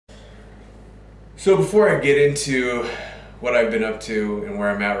So before I get into what I've been up to and where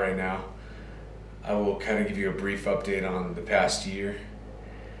I'm at right now, I will kind of give you a brief update on the past year.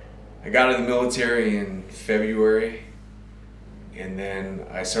 I got out of the military in February, and then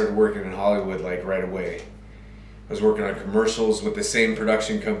I started working in Hollywood like right away. I was working on commercials with the same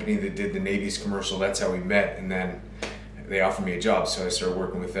production company that did the Navy's commercial. That's how we met, and then they offered me a job, so I started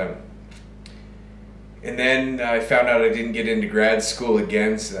working with them. And then I found out I didn't get into grad school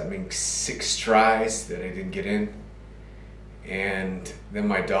again, so that means 6 tries that I didn't get in. And then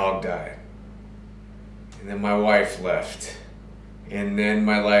my dog died. And then my wife left. And then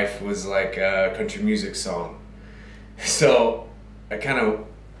my life was like a country music song. So I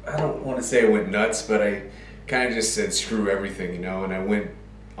don't want to say I went nuts, but I kind of just said screw everything, and I went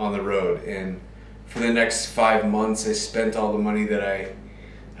on the road. And for the next 5 months, I spent all the money that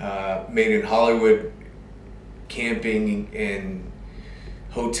I made in Hollywood, camping in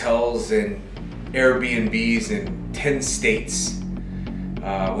hotels and Airbnbs in 10 states.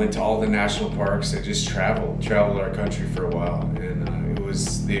 Went to all the national parks. I just traveled our country for a while, and it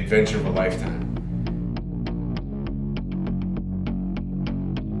was the adventure of a lifetime.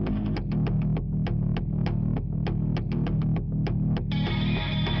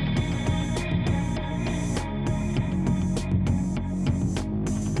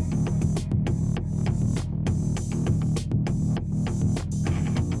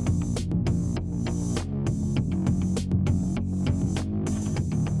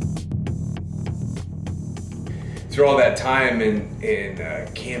 Through all that time in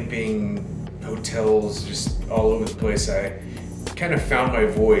camping, hotels, just all over the place, I kind of found my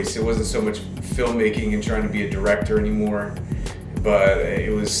voice. It wasn't so much filmmaking and trying to be a director anymore, but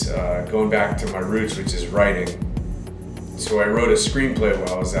it was going back to my roots, which is writing. So I wrote a screenplay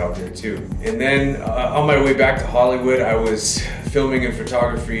while I was out there too. And then on my way back to Hollywood, I was filming and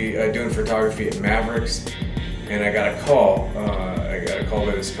photography, doing photography at Mavericks, and I got a call. I got a call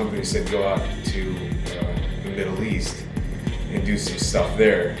by this company that said go out to Middle East and do some stuff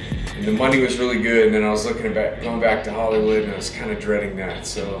there, and the money was really good. And then I was looking at going back to Hollywood, and I was kind of dreading that,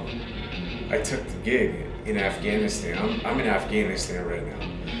 so I took the gig in Afghanistan. I'm in Afghanistan right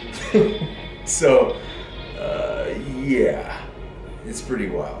now. So yeah, it's pretty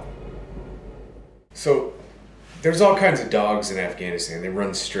wild. So there's all kinds of dogs in Afghanistan. They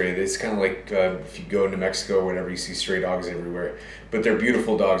run stray. It's kind of like if you go to Mexico or whatever, you see stray dogs everywhere, but they're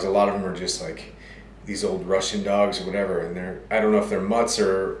beautiful dogs. A lot of them are just like these old Russian dogs or whatever, and I don't know if they're mutts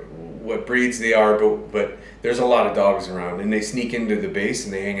or what breeds they are, but there's a lot of dogs around, and they sneak into the base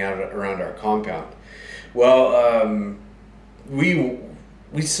and they hang out around our compound. Well,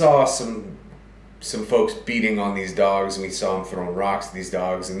 we saw some folks beating on these dogs, and we saw them throwing rocks at these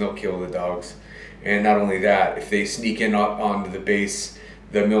dogs, and they'll kill the dogs. And not only that, if they sneak in onto the base,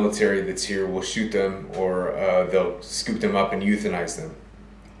 the military that's here will shoot them, or they'll scoop them up and euthanize them.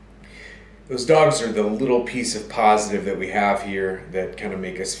 Those dogs are the little piece of positive that we have here that kind of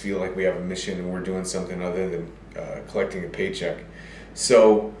make us feel like we have a mission and we're doing something other than collecting a paycheck.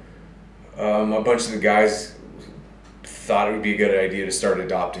 So a bunch of the guys thought it would be a good idea to start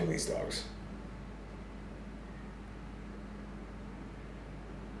adopting these dogs.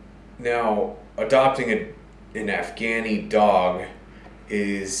 Now, adopting an Afghani dog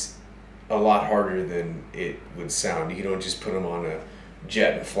is a lot harder than it would sound. You don't just put them on a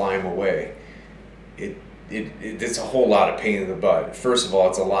jet and fly them away. It's a whole lot of pain in the butt. First of all,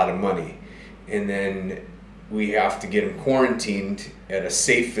 it's a lot of money, and then we have to get them quarantined at a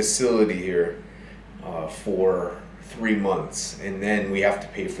safe facility here for 3 months, and then we have to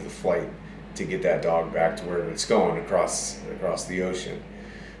pay for the flight to get that dog back to wherever it's going across the ocean.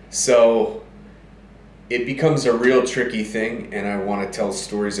 So it becomes a real tricky thing, and I want to tell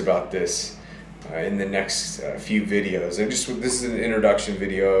stories about this in the next few videos. This is an introduction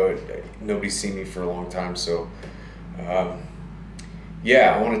video. Nobody's seen me for a long time, so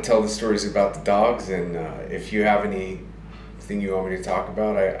yeah, I want to tell the stories about the dogs, and if you have anything you want me to talk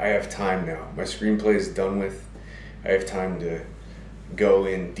about, I have time now. My screenplay is done with. I have time to go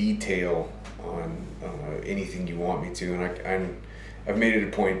in detail on anything you want me to, and I've made it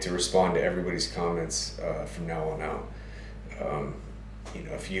a point to respond to everybody's comments from now on out.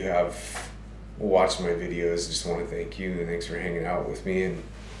 If you have watched my videos, just want to thank you, and thanks for hanging out with me, and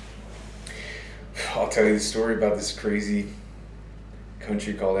I'll tell you the story about this crazy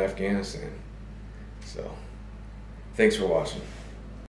country called Afghanistan. So thanks for watching.